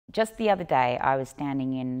Just the other day, I was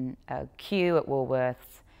standing in a queue at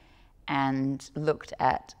Woolworths and looked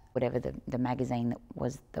at whatever the magazine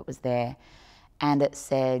that was there, and it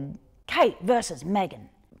said, Kate versus Meghan.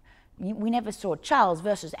 We never saw Charles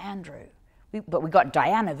versus Andrew, but we got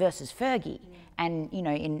Diana versus Fergie. And, you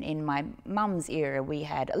know, in my mum's era, we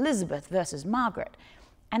had Elizabeth versus Margaret.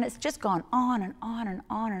 And it's just gone on and on and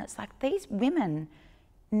on, and it's like these women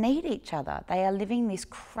need each other. They are living this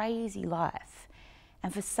crazy life.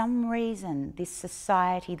 And for some reason, this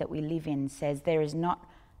society that we live in says there is not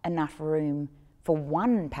enough room for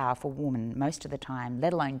one powerful woman most of the time,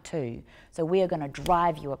 let alone two. So we are going to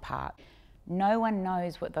drive you apart. No one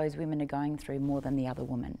knows what those women are going through more than the other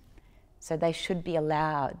woman. So they should be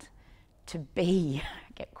allowed to be.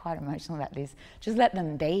 I get quite emotional about this. Just let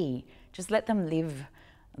them be. Just let them live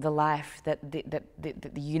the life that the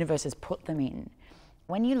universe has put them in.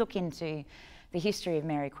 When you look into the history of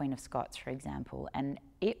Mary, Queen of Scots, for example, and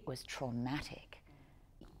it was traumatic.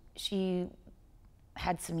 She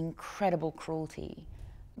had some incredible cruelty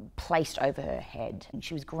placed over her head, and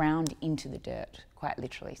she was ground into the dirt, quite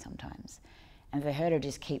literally sometimes. And for her to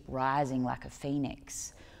just keep rising like a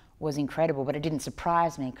phoenix was incredible, but it didn't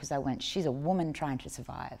surprise me because I went, she's a woman trying to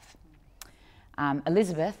survive.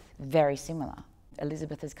 Elizabeth, very similar.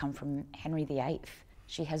 Elizabeth has come from Henry VIII.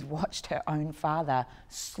 She has watched her own father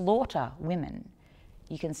slaughter women.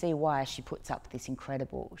 You can see why she puts up this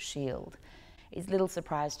incredible shield. It's little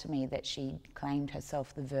surprise to me that she claimed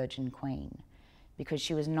herself the Virgin Queen, because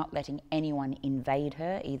she was not letting anyone invade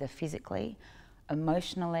her, either physically,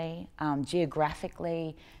 emotionally,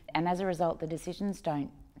 geographically, and as a result, the decisions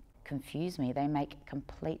don't confuse me. They make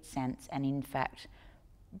complete sense and, in fact,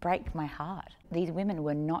 break my heart. These women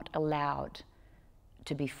were not allowed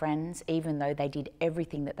to be friends, even though they did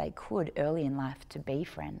everything that they could early in life to be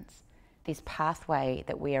friends. This pathway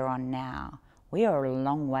that we are on now, we are a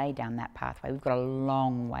long way down that pathway. We've got a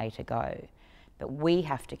long way to go, but we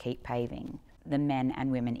have to keep paving. The men and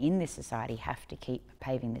women in this society have to keep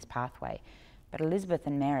paving this pathway. But Elizabeth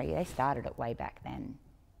and Mary, they started it way back then.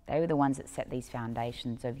 They were the ones that set these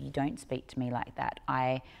foundations of, you don't speak to me like that.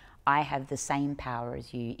 I have the same power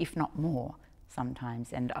as you, if not more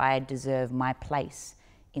sometimes, and I deserve my place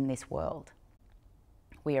in this world.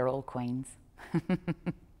 We are all queens.